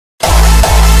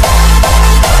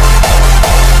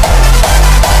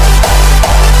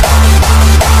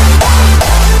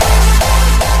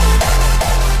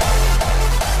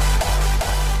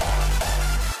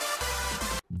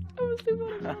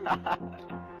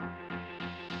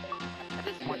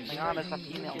honest, a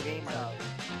female gamer.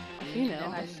 A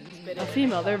female? A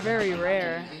female, they're very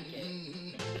rare.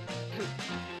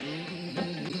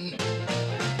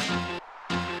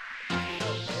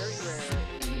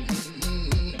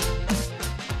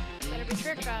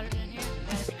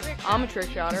 I'm a trick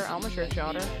shotter. I'm a trick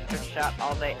shotter. Trick shot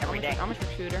all day, every day. I'm a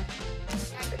trick shooter.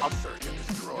 I'll search and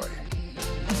destroy.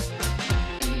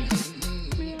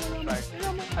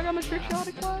 I got my trick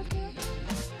shotting class.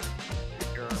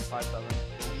 You're 5'7".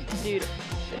 Dude.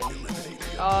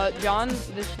 John,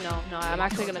 no, I'm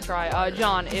actually gonna try.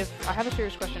 John, if I have a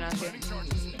serious question to ask you.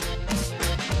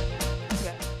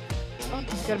 Okay.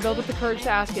 Gotta build up the courage to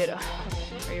ask it. Are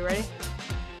you ready?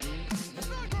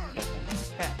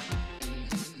 Okay.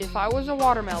 If I was a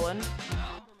watermelon,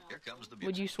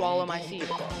 would you swallow my seed?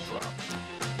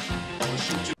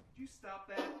 You stop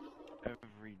that?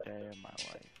 Every day of my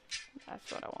life.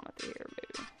 That's what I wanted to hear,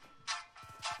 baby.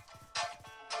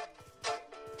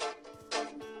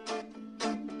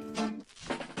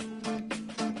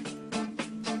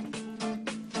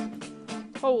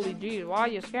 Holy jeez, why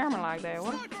you scare me like that?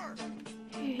 What?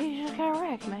 You just got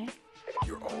wrecked, man.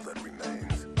 You're all that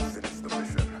remains. Finish the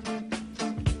mission.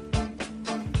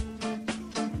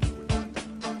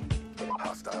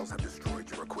 Hostiles have destroyed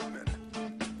your equipment.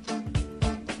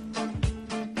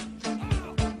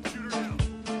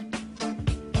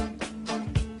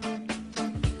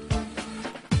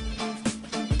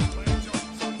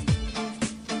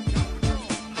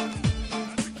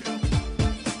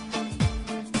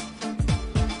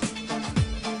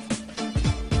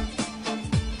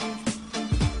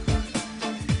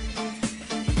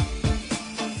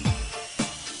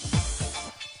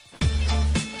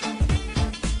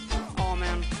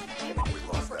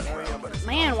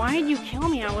 Man, why did you kill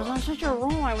me? I was on such a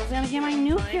roll. I was gonna get my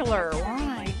nuclear.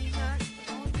 Why?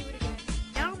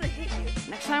 Now I'm gonna hit you.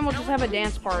 Next time we'll just have a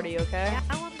dance party, okay?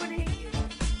 Now I'm gonna hit you.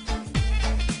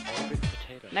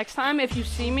 Next time, if you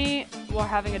see me, we're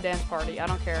having a dance party. I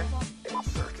don't care.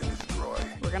 Search and destroy.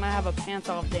 We're gonna have a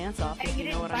pants-off dance-off, if you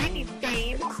know what I mean.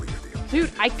 Game. Dude,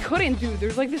 I couldn't, dude.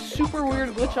 There's like this super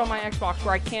weird glitch on my Xbox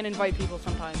where I can't invite people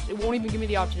sometimes. It won't even give me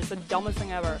the option. It's the dumbest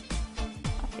thing ever.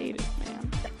 I hate it, man.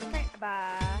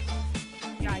 Bye.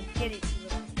 Yeah, I get it.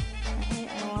 I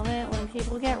love it when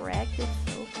people get wrecked. It's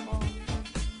so fun.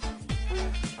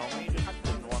 Tell me you just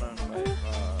didn't want to invite,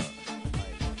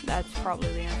 That's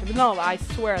probably the answer. But no, I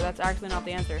swear, that's actually not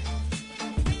the answer. You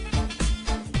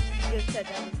just said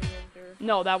that was the answer.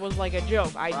 No, that was like a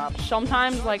joke.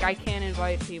 Sometimes, like, I can't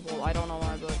invite people. I don't know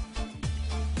why, but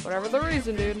whatever the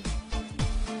reason, dude.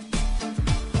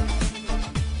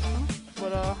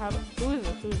 But, who is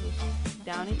this?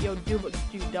 Downey? Yo, double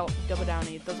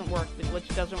Downey. It doesn't work. The glitch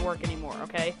doesn't work anymore,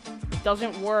 okay? It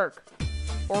doesn't work.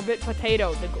 Orbit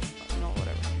potato. No,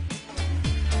 whatever.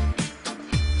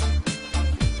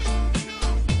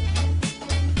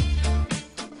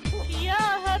 Yeah,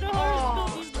 how do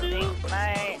horoscopes do? Pink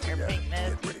Knight, your pink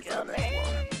mist, you killed me.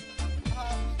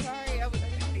 Sorry, I was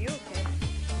gonna be okay.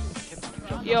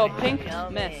 Yo, pink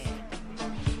mist.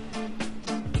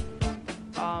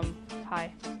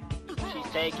 Hi. She's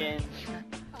taken.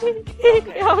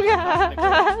 Oh god.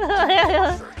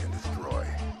 Search and destroy.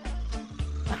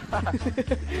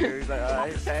 He's like, oh,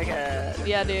 he's taken.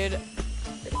 Yeah, dude.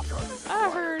 I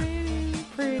heard eating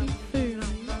pretty food. I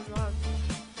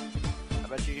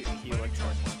bet you he looks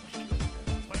like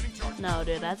one. No,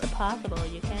 dude, that's impossible.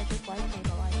 You can't just like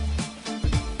people like that.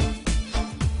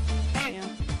 Hey,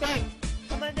 hey,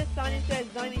 someone just signed and says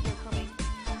zombies are coming.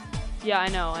 Yeah, I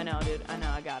know, dude. I know,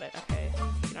 I got it. Okay.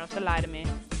 You don't have to lie to me.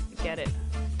 Get it.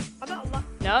 I'm not lying.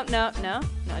 No,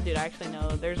 dude, I actually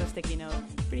know. There's a sticky note.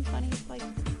 It's pretty funny. It's like,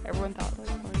 everyone thought, like,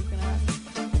 what are you gonna have?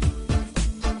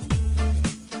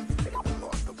 We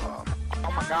lost the bomb.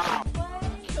 Oh my god. I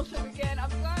killed him again. I'm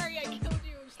sorry, I killed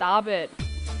you. Stop it.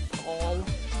 Paul.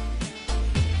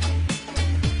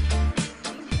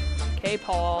 Okay,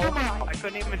 Paul. I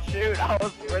couldn't even shoot. I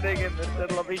was sprinting in the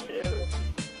middle of me shoot.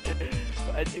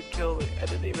 Why'd you kill me? I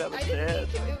didn't even have a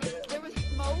chance. There was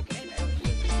smoke and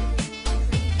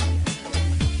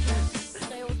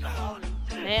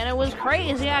Man, it was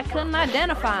crazy. I couldn't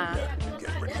identify.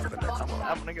 Get ready for the next one.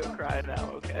 I'm gonna go cry now,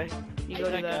 okay? You go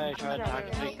to the... Try to talk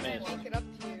to Pink Mist.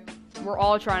 We're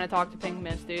all trying to talk to Pink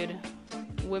Mist, dude.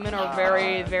 Women are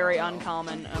very, very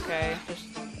uncommon, okay? Just...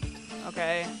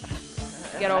 Okay.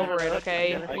 Get over it,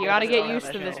 okay? You gotta get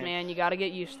used to this, man. You gotta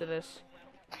get used to this.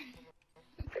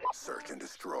 Search and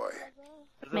destroy.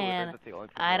 Man,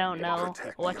 I don't know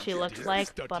what she looks like,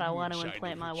 but I want to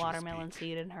implant my watermelon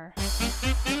seed in her.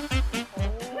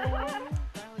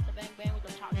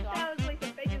 that was like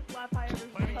the biggest laugh I ever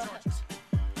saw.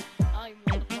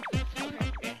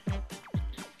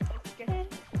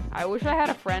 I wish I had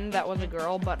a friend that was a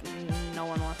girl, but no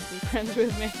one wants to be friends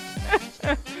with me.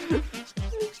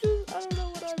 It's just, I don't know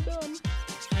what I've done.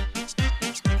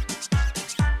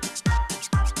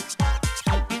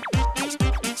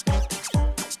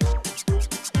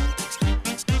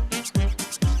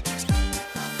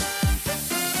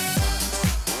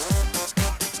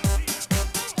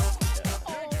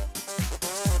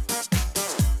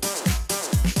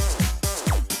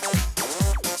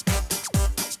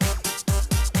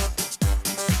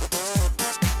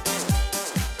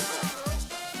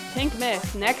 Pink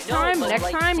Miss, next time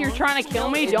you're trying to kill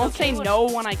me, don't say no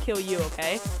when I kill you,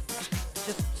 okay?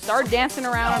 Just start dancing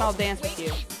around and I'll dance with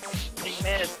you. Pink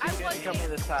Miss, you didn't kill me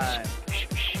this time.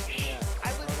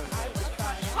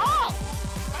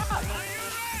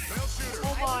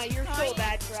 Oh my, you're so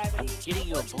bad, Gravity. Getting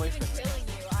you a boyfriend.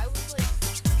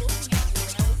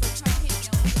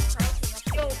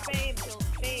 Yo, fame.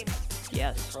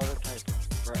 Yes, Prototype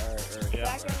for our spray.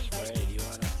 Do you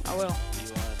wanna? I will.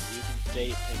 You can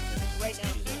date Pink Miss. Right now.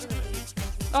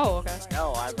 Oh, okay.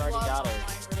 No, I've already got her.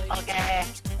 Okay.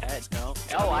 No.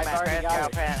 Oh, I've my already first got her.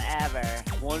 girlfriend ever.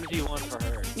 1v1 for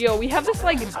her. Yo, we have this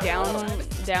like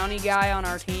downy guy on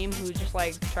our team who just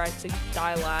like tries to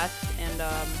die last, and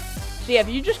so yeah, if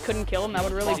you just couldn't kill him, that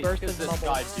would really burst his bubble.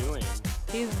 What's this guy doing?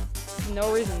 He's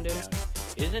no reason, dude.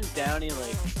 Isn't Downey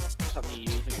like something you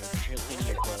use when you're cleaning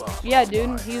your clothes? Yeah,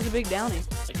 dude, he's a big downy.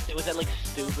 Like, was that like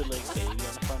stupid like baby on the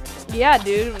front or something? Yeah,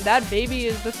 dude, that baby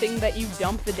is the thing that you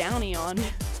dump the downy on.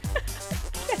 Is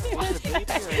it a baby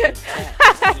or a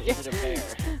cat? Is it a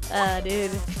bear?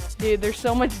 Dude, there's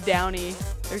so much downy.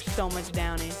 There's so much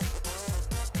downy.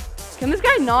 Can this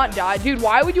guy not die? Dude,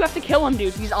 why would you have to kill him,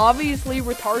 dude? He's obviously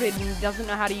retarded and he doesn't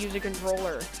know how to use a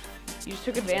controller. You just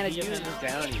took advantage of him.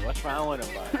 Downey. What's wrong with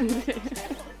him,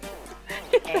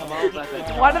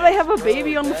 Why do they have a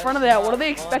baby on the front of that? What do they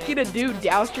expect you to do?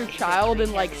 Douse your child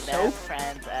in like soap? Best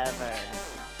friends ever.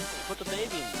 Put the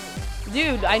baby in.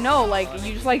 Dude, I know, like,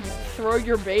 you just like throw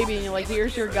your baby and you're like,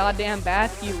 here's your goddamn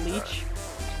bath, you leech.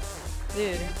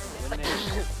 Dude.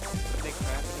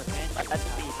 Let's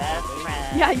be best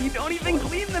friends. Yeah, you don't even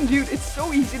clean them, dude. It's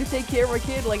so easy to take care of a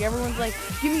kid. Like, everyone's like,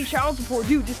 give me child support.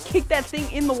 Dude, just kick that thing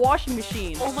in the washing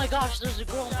machine. Oh my gosh, there's a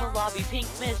girl in her lobby. Pink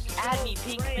Miss, add me,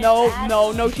 Pink Miss. No,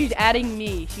 she's adding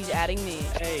me. She's adding me.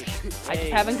 Hey, I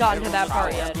just haven't gotten to that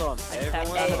part yet.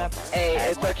 Hey,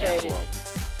 it's okay.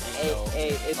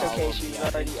 Hey, it's okay. She's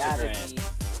already added me.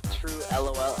 True,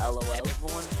 LOL.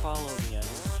 Everyone follow me on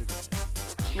Instagram.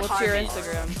 What's your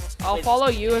Instagram? I'll follow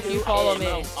you if you follow me.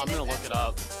 I'm gonna look it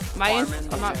up.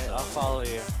 I'll follow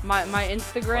you. My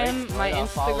Instagram, Wait, I'll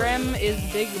follow is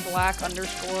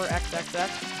bigblack_xxx.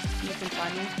 You can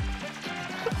find me.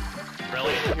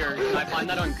 Really? Here, can I find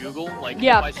that on Google? Like,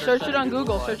 Yeah, if I search that it in on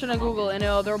Google. like- Search it on Google, and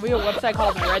there'll be a website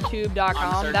called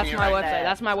redtube.com. That's searching my it website. right now.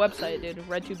 That's my website, dude.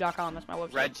 Redtube.com. That's my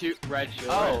website. RedTube.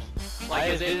 Oh, Like,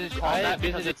 is it called I that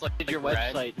because visited it's like your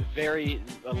red? website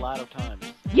a lot of times.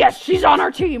 Yes, she's on our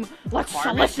team. Let's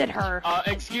Carmen? solicit her.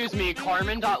 Excuse me,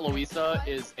 Carmen.Luisa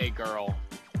is a girl.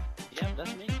 Yeah,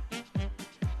 that's me.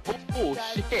 Oh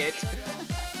shit.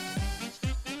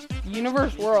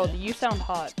 Universe World, you sound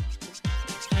hot.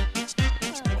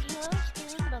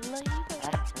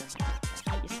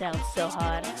 You sound so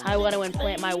hot. I want to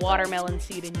implant my watermelon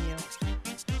seed in you.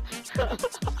 Gotta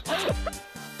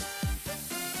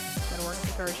work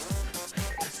the curse.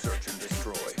 Search and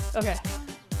destroy. Okay.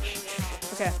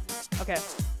 Okay.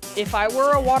 If I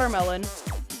were a watermelon,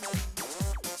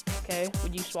 okay,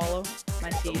 would you swallow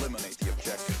my seed? Eliminate the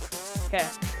objective. Okay.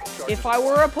 If I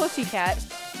were a pussycat,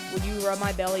 would you rub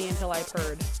my belly until I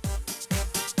purred?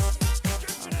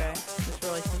 Okay. This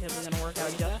relationship is gonna work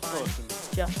out just fine.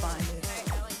 Just fine, dude.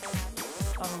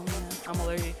 Oh man, I'm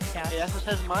allergic to cats. Hey, that's what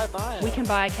says my bio. We can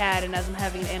buy a cat, and as I'm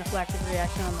having an anaphylactic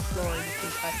reaction on the floor, you can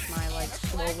touch my, like,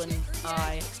 swollen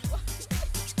eye.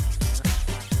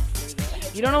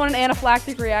 You don't know what an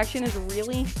anaphylactic reaction is,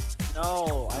 really?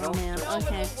 No, I don't. Oh man,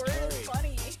 okay.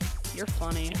 Sorry. You're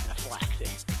funny.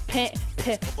 Anaphylactic.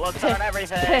 Blood's on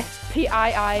everything.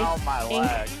 P-I-I. Oh my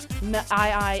leg.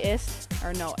 I-I-ist.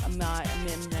 Or no, Not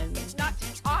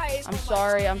eyes. I'm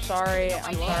sorry. I'm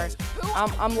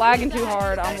lagging too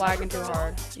hard.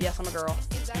 Yes, I'm a girl.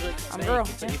 I'm a girl.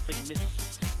 Yeah.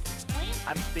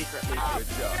 I'm secretly Good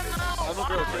job. I'm a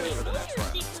girl Ready for the next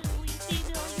round.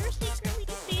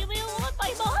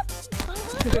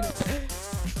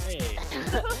 Hey.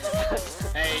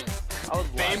 Hey, I was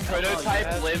Fame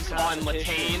Prototype lives on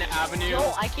Latane Avenue,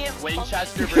 No, I can't.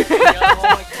 Winchester, Virginia. Oh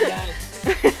my god.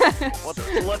 What's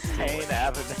Latane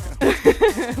Avenue?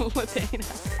 Latane.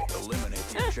 Eliminate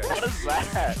the objective. What is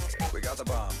that? We got got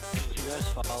the bomb. Did you guys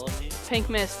follow me? Pink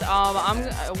Mist.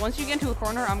 Once you get into a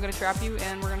corner, I'm gonna trap you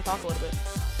and we're gonna talk a little bit.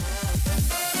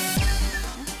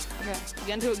 Okay.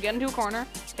 Get into a corner.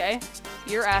 Okay.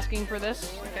 You're asking for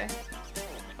this. Okay.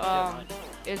 I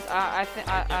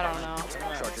don't know.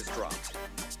 Charges dropped.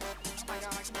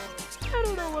 I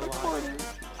don't know what a corner.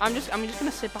 I'm just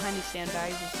gonna sit behind these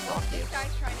sandbags and just talk to you. This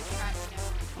guy's trying to trap me now.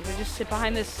 I'm gonna just sit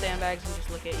behind this sandbags and just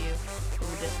look at you from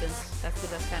a distance. That's the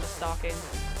best kind of stalking.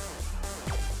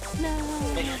 No,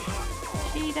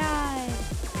 she died.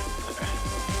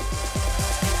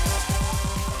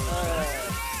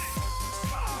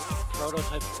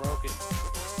 Prototype broken.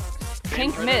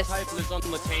 Pink Mist. Prototype lives on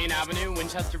Latane Avenue,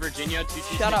 Winchester, Virginia,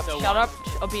 22601. Shut up, shut up.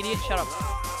 Obedient, shut up.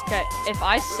 Okay, if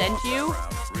I send you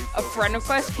a friend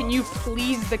request, can you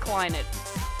please decline it?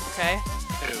 Okay?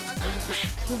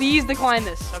 Please decline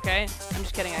this, okay? I'm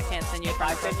just kidding, I can't send you a If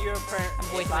I friend send request. you a friend,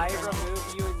 I'm way if too I much fun.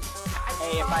 remove you,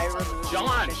 hey, if I remove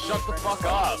John, you, shut the fuck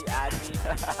up. up. You add me.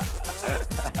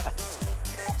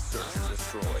 Search and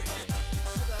destroy.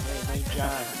 Hey,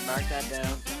 John, mark that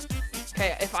down.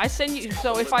 Okay, if I send you,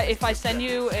 so if I send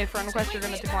you a friend request, you're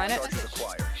gonna decline it? Charges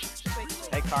acquired.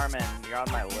 Hey, Carmen, you're on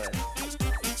my list.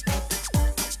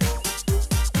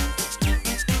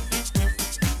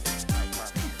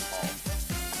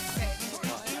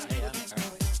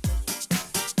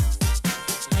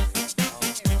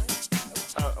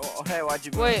 Hey, why'd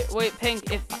you move? Wait,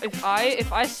 Pink. If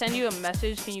I send you a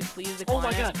message, can you please decline Oh my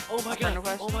it? god! Oh my A friend god!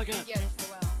 request? Oh my god! Yes, I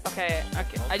will. Okay.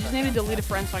 I just need to delete a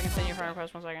friend so I can send you a friend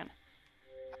request. 1 second.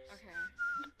 Okay.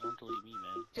 Don't delete me, man.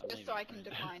 Don't Just leave so me. I can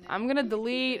decline it. I'm gonna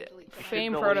delete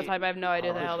Fame delete. Prototype. I have no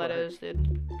idea the hell that is,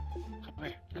 dude.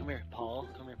 Come here, Paul.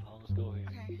 Come here, Paul. Let's go over here.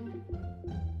 Okay.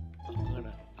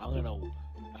 I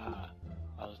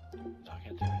was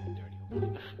talking to a dirty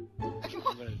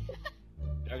woman.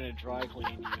 I'm gonna dry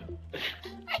clean you. I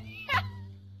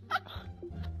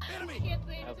can't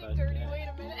say How anything about dirty. that? Wait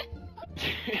a minute.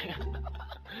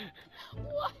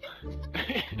 What?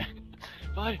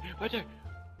 Fine, right there.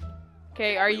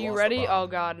 Okay, are you ready? Oh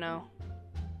god, no.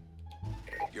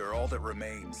 You're all that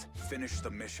remains. Finish the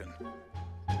mission.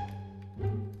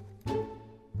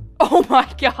 Oh my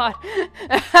god.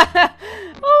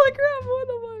 Holy crap, what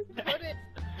the fuck? Put it.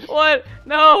 What?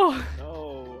 No.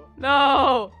 No.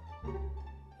 No.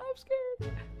 I'm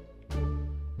scared.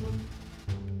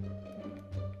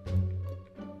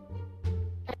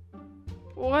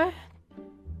 What?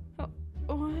 Oh,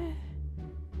 what?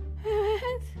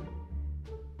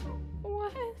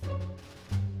 What?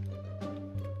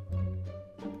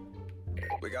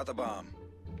 We got the bomb.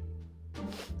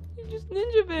 You just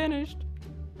ninja vanished.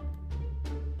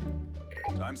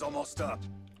 Time's almost up.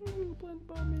 I'm gonna plant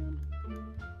the bomb, man.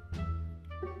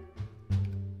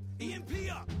 EMP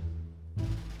up.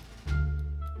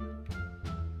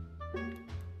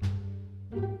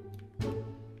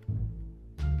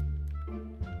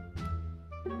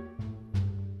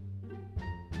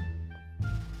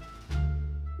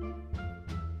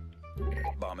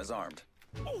 Bomb is armed.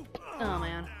 Oh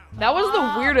man. That was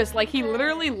the weirdest. Like, he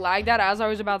literally lagged out as I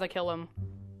was about to kill him.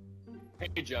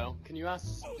 Hey Joe, can you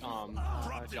ask John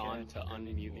to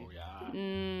unmute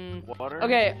me? Water?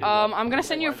 Okay, I'm gonna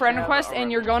send you a friend request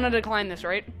and you're gonna decline this,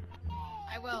 right?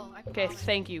 I will. I Okay, promise.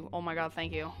 thank you. Oh my god,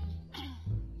 thank you.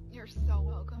 You're so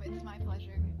welcome. It's my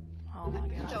pleasure. Oh my I'm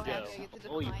god. so Joe. happy I get to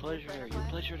Oh, you decline pleasure, your you friend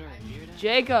pleasure her. You hear that?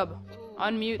 Jacob, Ooh.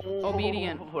 unmute,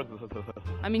 obedient.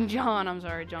 I mean John, I'm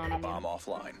sorry, John. Bomb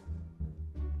offline.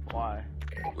 Why?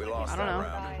 We lost I that don't know.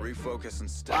 round. Refocus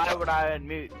and step Why up. would I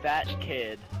unmute that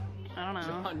kid? I don't know.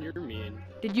 John, you're mean.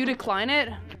 Did you decline it?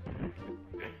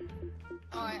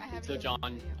 Oh, I have So it.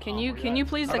 John, Can you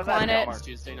please How does decline that it? go? it's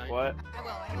Tuesday night. What?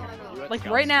 I will. Like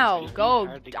right now, go.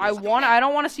 I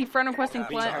don't want to see friend requesting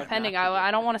pending. I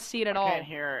don't want to see it at I all. can't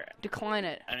hear Decline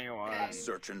it. anyone.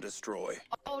 Search and destroy.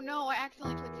 Oh no, I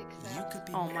accidentally clicked accept.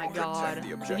 Oh my god. the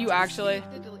Did objective. you actually?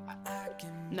 To delete-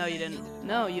 No, you didn't.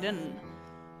 No, you didn't.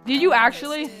 Did you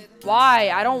actually? Why?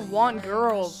 I don't want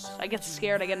girls. I get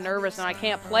scared, I get nervous, and I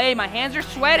can't play. My hands are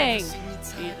sweating.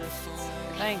 Jesus.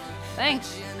 Thanks.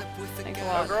 Thanks. Thanks a The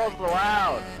lot. girls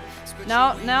allowed.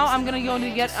 Now I'm gonna go to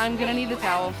get, I'm gonna need the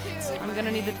towel. I'm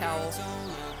gonna need the towel.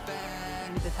 I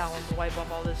need the towel to wipe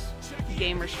off all this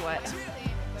gamer sweat.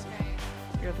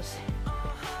 You're the same.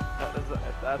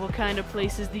 That's What kind of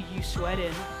places do you sweat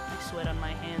in? I sweat on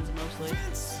my hands mostly.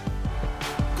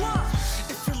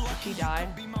 Did she die?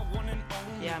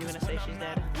 Yeah, I'm gonna say she's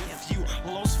dead. Yeah.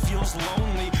 You lost feels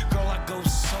lonely, girl. I go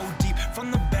so deep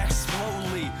from the back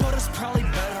slowly, but it's probably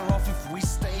better off if we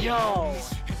stay. Yo.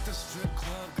 Hit the strip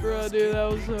club, Bro, dude,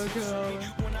 that was so cool.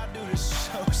 when I do this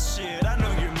show shit. I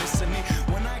know you're missing me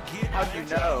when I get How'd you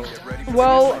know?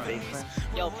 Well, Basement.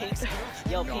 Yo, Pink Miss,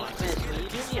 will you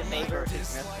do me a favor?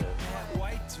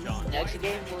 Next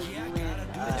game, will you and,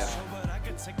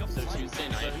 So Tuesday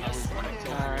night, I was running to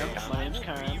Karm, my name's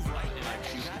Karm. and I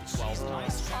shoot 12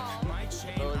 times.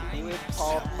 Will you and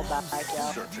Paul back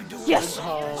out? yes.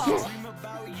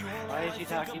 Why is he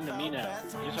talking to me now?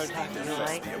 You started talking to me.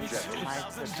 My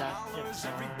seductive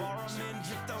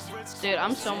Dude,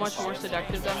 I'm so much more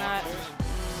seductive than that.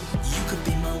 Do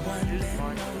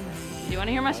you want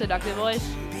to hear my seductive voice?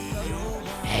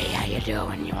 Hey, how you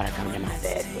doing? You want to come to my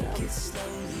bed? I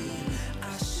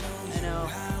know.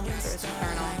 It's a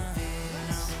turn on.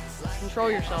 Control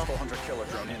yourself. 400 killer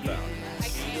drone inbound.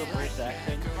 Can you do a British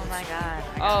accent? Oh my god.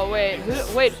 Oh wait,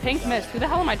 wait, Pink Mist. Who the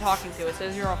hell am I talking to? It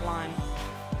says you're offline.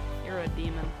 You're a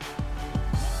demon.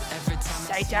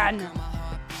 Satan.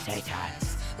 Satan.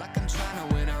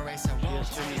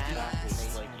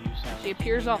 She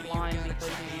appears offline because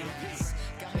she's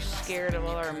just scared of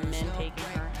other men taking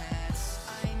her.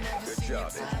 Good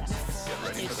job,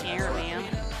 Agent. She's scared, man.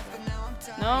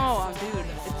 No, dude,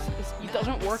 it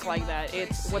doesn't work like that.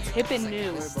 It's what's hip and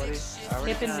new.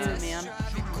 Hip and new, man.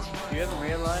 You haven't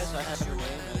realized I have your name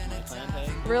as my clan tag?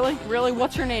 Really? Really?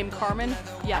 What's your name, Carmen?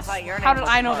 Yes. I thought your How name did was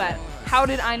I know Carmen. that? How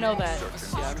did I know that? Yeah, I'm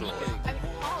just kidding.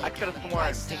 I could have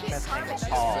sworn Pink Mist name was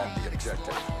Paul. Defend the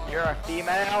objective. You're a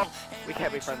female? We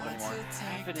can't be friends anymore. What's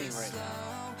happening right now?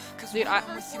 Dude,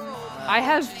 I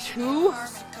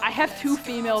have two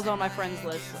females on my friends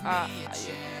list. Yeah.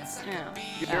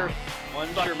 You're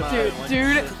One's your mother, Dude, one's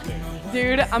dude, your sister.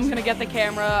 dude, I'm gonna get the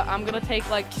camera. I'm gonna take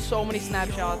like so many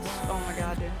snapshots. Oh my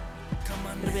god, dude.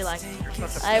 I'm gonna be like,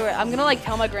 I'm gonna like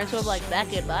tell my grandson like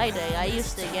back in my day, I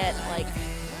used to get like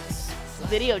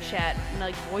video chat and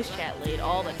like voice chat laid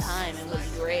all the time. It was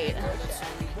great.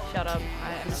 Shut up.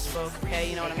 I misspoke. Okay,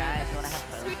 you know what I Guys, mean. wanna have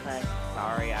fun play?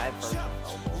 sorry, I've heard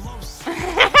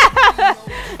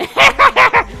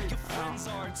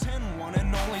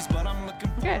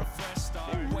Okay.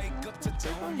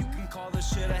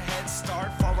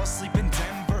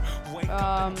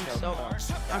 So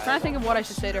I'm trying to think of what I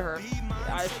should say to her.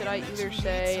 Should I either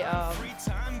say,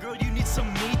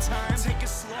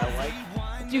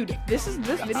 dude, this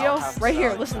video right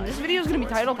here. Listen, this video is gonna be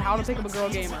titled "How to Pick Up a Girl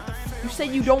Gamer." You said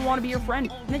you don't want to be your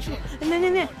friend, and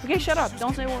then okay, shut up.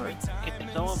 Don't say a word. Can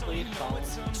someone please follow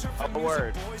me? a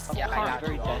word. Yeah, I got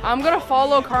very dead. I'm gonna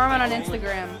follow Carmen on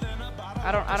Instagram.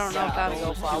 I don't know if that'll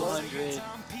go. 200.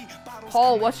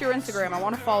 Paul, what's your Instagram? I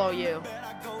want to follow you.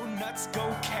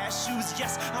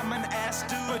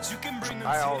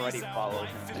 I already followed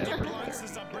him. Our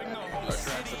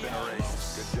tracks have been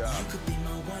erased. Good job.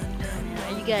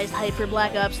 Are you guys hyped for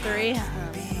Black Ops 3?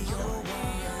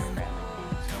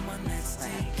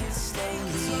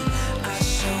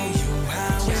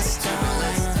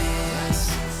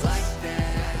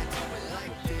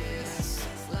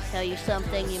 Tell you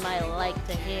something you might like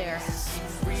to hear.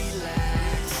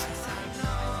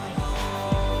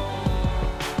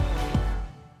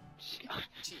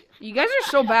 You guys are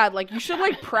so bad. Like, you should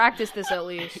like practice this at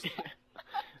least.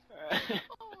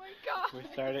 We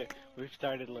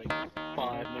started like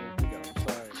 5 minutes ago. I'm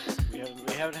sorry.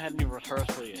 We haven't had any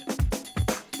rehearsal yet.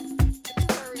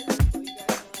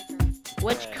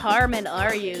 Which Carmen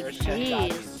are you?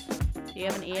 Jeez. Do you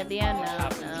have an E at the end?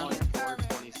 No.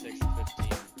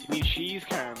 4/26/15. You mean she's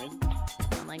Carmen?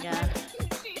 Oh my god.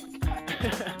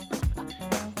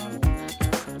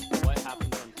 What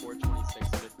happens on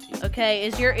 4/26/15? Okay,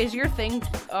 is your thing,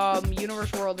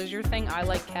 Universe World, is your thing I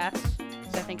like cats?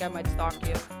 'Cause I think I might stalk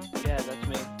you. Yeah, that's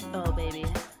me. Oh, baby.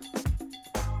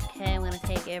 Okay, I'm gonna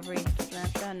take every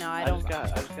snapshot. No, I don't. I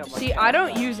just got my See, I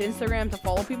don't use Instagram to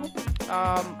follow people.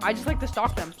 I just like to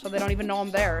stalk them, so they don't even know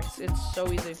I'm there. It's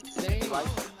so easy.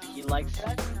 He likes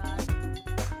that.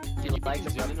 You like to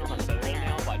zoom in on a photo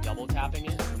now by double tapping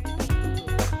it?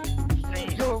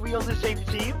 Hey, are we on the same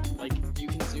team? Like, you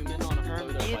can zoom in on a photo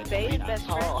by double Base tapping best it.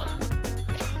 friend.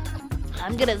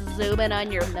 I'm gonna zoom in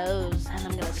on your nose, and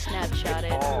I'm gonna snapshot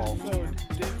it. Paul.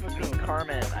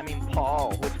 Carmen. I mean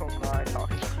Paul. Which one am I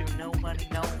talking to? Nobody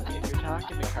knows. If you're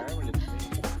talking to Carmen, it's me.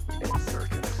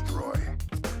 Search and destroy.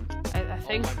 I Oh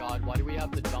think. my god, why do we have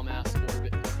the dumbass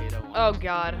orbit potato on? Oh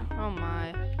god. Oh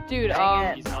my. Dude,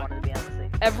 Dang it, I wanted to be on the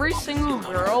same. every single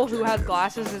girl who has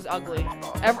glasses is ugly.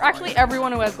 Actually,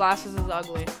 everyone who has glasses is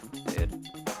ugly. Dude,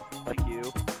 Like you.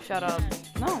 shut up.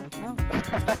 No.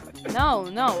 No,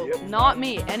 not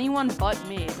me. Anyone but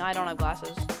me. No, I don't have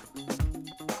glasses.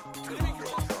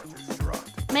 Charges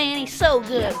dropped. Man, he's so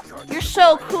good. You're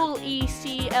so cool,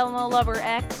 EC Elmo Lover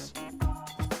X.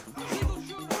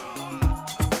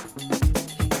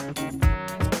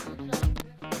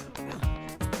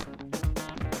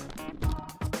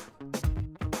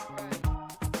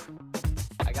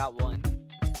 got one.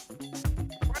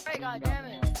 Right, god damn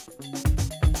it.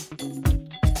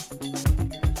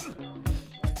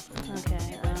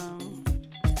 Okay,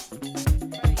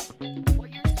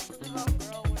 What you're talking about,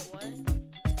 girl? Wait,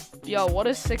 what? Yo, what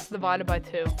is 6 divided by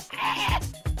 2?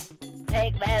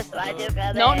 Take this, I do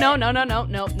got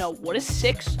No. What is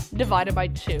 6 divided by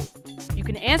 2? You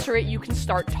can answer it, you can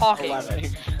start talking. 11.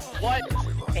 What?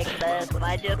 Take this,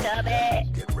 I do got it.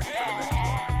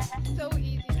 So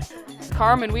easy.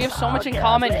 Carmen, we have so much in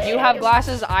common. You have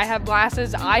glasses, I have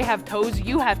glasses, I have toes,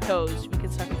 you have toes. We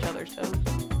can suck each other's toes.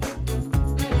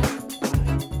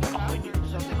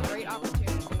 Great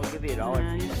opportunity. I'll give you $1.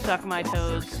 Yeah, you suck my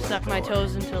toes. Suck my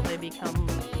toes until they become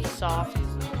soft.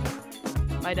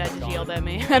 My dad just yelled at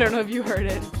me. I don't know if you heard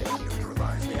it.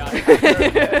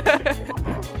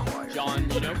 John,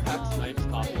 you know Pat Snipes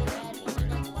coffee festival,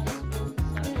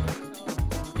 right?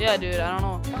 Yeah, dude, I don't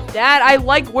know. Dad, I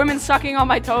like women sucking on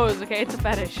my toes, okay? It's a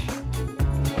fetish.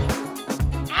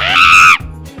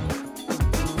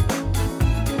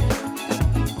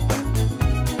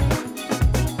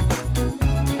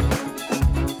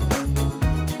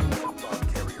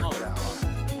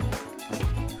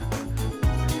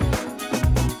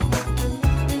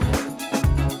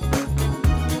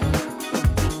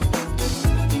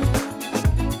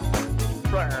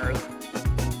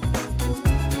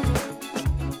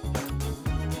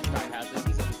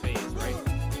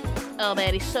 Oh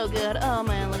man, he's so good. Oh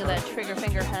man, look at that trigger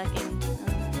finger hacking.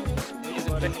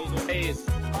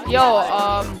 Yo,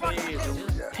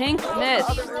 Pink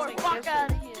Mist.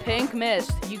 Pink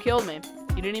Mist, you killed me.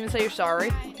 You didn't even say you're sorry.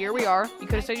 Here we are. You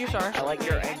could have said you're sorry. I like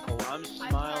your ankle. I'm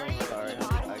smiling. Sorry,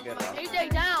 I get it. AJ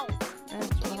down.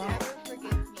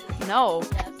 No.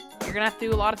 You're gonna have to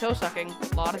do a lot of toe sucking.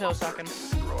 A lot of toe sucking.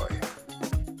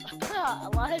 A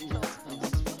lot of toes.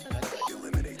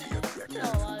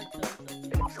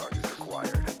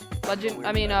 Legend,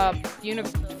 I mean,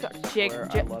 Jake, Where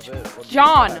I love it when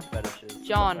John! people have fetishes.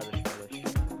 John. Fetish,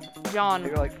 fetish. John.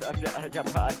 You're like,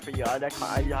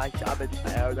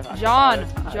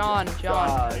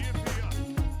 John.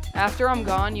 After I'm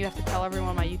gone, you have to tell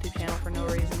everyone my YouTube channel for no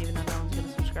reason, even though no one's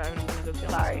gonna subscribe and I'm gonna go kill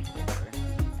Sorry.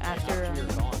 After, You're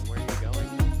gone. Where are you going?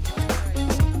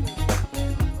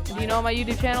 do you know what my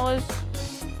YouTube channel is?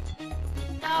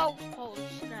 No. Holy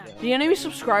snap. Do you know how many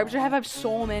subscribers I have? I have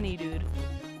so many, dude.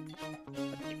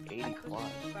 80 plus.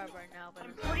 Right now, but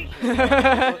I'm pretty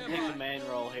I'll take the main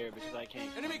role here because I can't.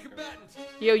 Enemy combatants.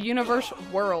 Yo, Universe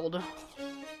World.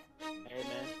 Hey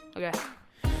man. Okay.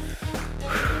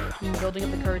 I'm building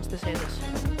up the courage to say this.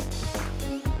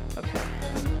 Okay.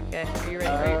 Okay, are you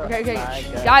ready? Okay.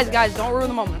 Guys, don't ruin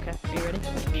the moment, okay? Are you ready?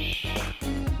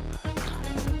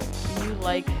 Do you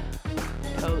like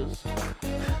toes?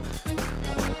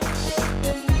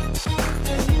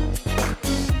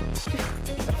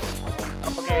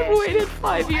 I've waited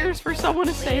 5 years for someone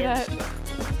to say that.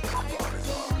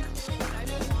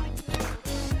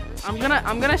 I'm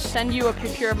gonna send you a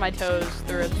picture of my toes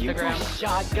through Instagram.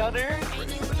 Shotgunner?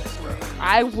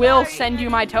 I will send you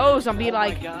my toes and be Oh my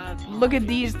like, God. look at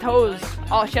these toes.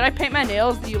 Oh, should I paint my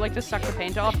nails? Do you like to suck the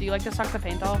paint off? Do you like to suck the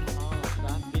paint off?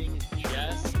 Stop being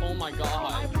Yes. Oh my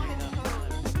god.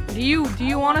 Do you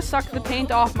want to suck the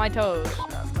paint off my toes?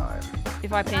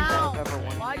 If I paint them.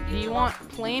 Do you want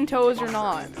plain toes or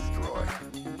not?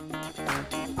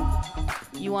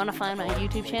 You want to find my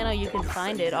YouTube channel? You can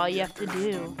find it. All you have to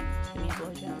do. Give me a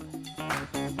blowjob.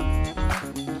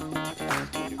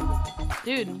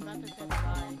 Dude,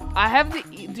 I have the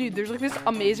there's like this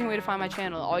amazing way to find my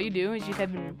channel. All you do is you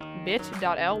type in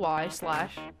bit.ly/my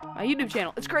YouTube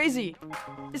channel. It's crazy.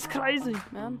 It's crazy,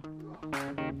 man.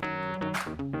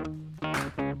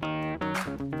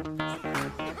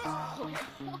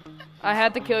 I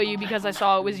had to kill you because I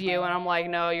saw it was you, and I'm like,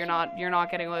 no, you're not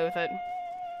getting away with it.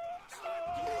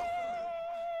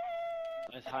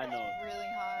 Nice high note. really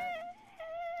hot.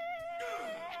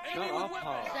 Shut up,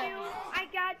 Paul. I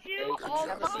got you.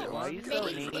 Why are you so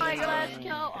mean? I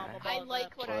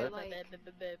like what I like.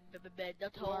 The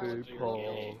toes. Hey,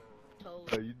 Paul.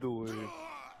 How you doing?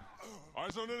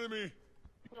 Eyes on enemy.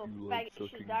 Little You faggot, like you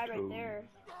should sucking die right toes. there.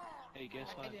 Hey,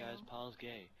 guess what, guys? Paul's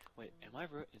gay. Wait, am I?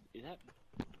 Is that?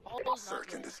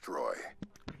 Search and destroy.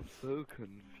 So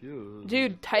confused.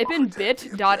 Dude, type in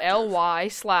bit.ly/L,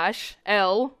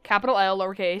 capital L,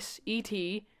 lowercase,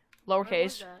 E-T,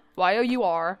 lowercase,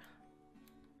 YOURGAMEOUT.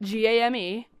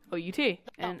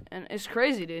 And it's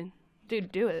crazy, dude.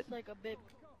 Dude, do it. Like a bit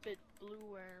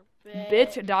bluer.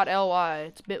 Bit.ly.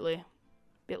 It's Bitly.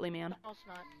 Bitly, man. No, it's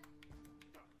not.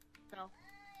 No.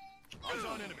 Eyes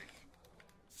on enemy.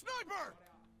 Sniper.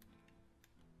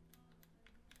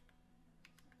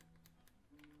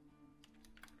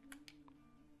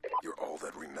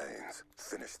 remains.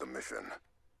 Finish the mission.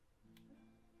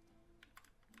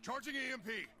 Charging EMP.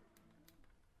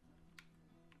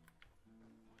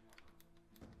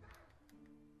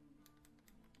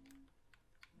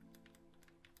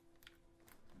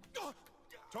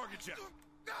 Target check.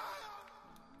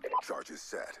 Charge is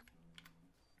set.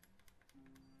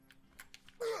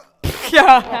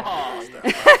 Yeah.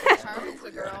 Charm's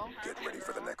a girl. Get ready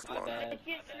for the next one.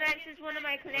 Shoot Snacks is one of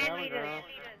my clan leaders.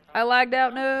 I lagged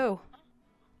out. No.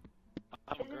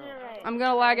 I'm a girl. I'm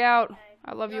gonna lag out.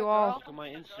 I love you all. Look at my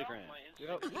Instagram.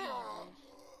 Yep.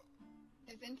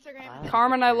 His Instagram.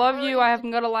 Carmen, I love you.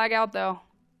 I'm gonna lag out though.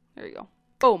 There you go.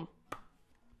 Boom.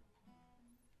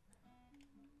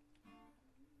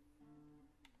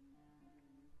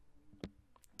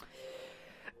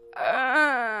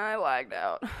 I lagged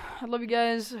out. I love you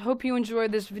guys. Hope you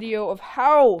enjoyed this video of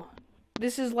how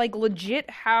this is like legit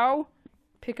how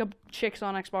pick up chicks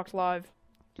on Xbox Live.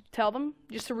 Tell them,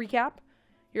 just to recap,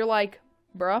 you're like,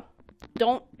 bruh,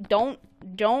 don't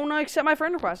accept my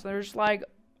friend request. They're just like,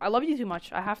 I love you too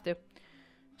much. I have to.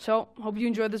 So, hope you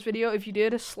enjoyed this video. If you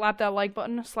did, slap that like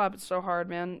button. Slap it so hard,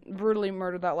 man. Brutally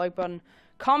murder that like button.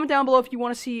 Comment down below if you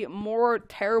want to see more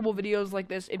terrible videos like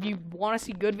this. If you want to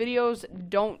see good videos,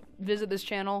 don't visit this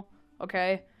channel,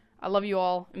 okay? I love you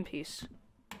all, and peace.